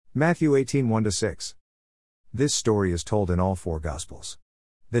Matthew 18 1-6. This story is told in all four Gospels.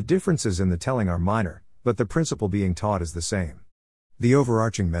 The differences in the telling are minor, but the principle being taught is the same. The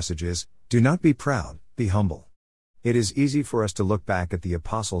overarching message is, do not be proud, be humble. It is easy for us to look back at the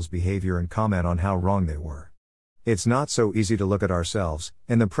apostles' behavior and comment on how wrong they were. It's not so easy to look at ourselves,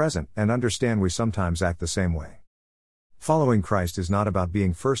 in the present, and understand we sometimes act the same way. Following Christ is not about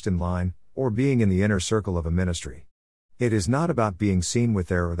being first in line, or being in the inner circle of a ministry. It is not about being seen with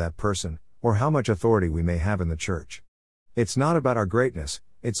there or that person, or how much authority we may have in the church. It's not about our greatness,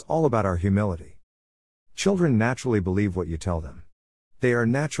 it's all about our humility. Children naturally believe what you tell them. They are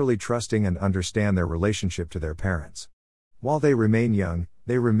naturally trusting and understand their relationship to their parents. While they remain young,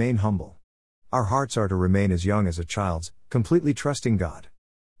 they remain humble. Our hearts are to remain as young as a child's, completely trusting God.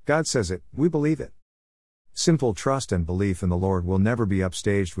 God says it, we believe it. Simple trust and belief in the Lord will never be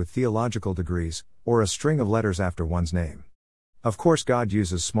upstaged with theological degrees, or a string of letters after one's name. Of course, God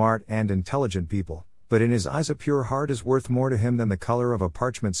uses smart and intelligent people, but in His eyes a pure heart is worth more to Him than the color of a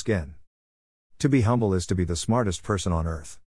parchment skin. To be humble is to be the smartest person on earth.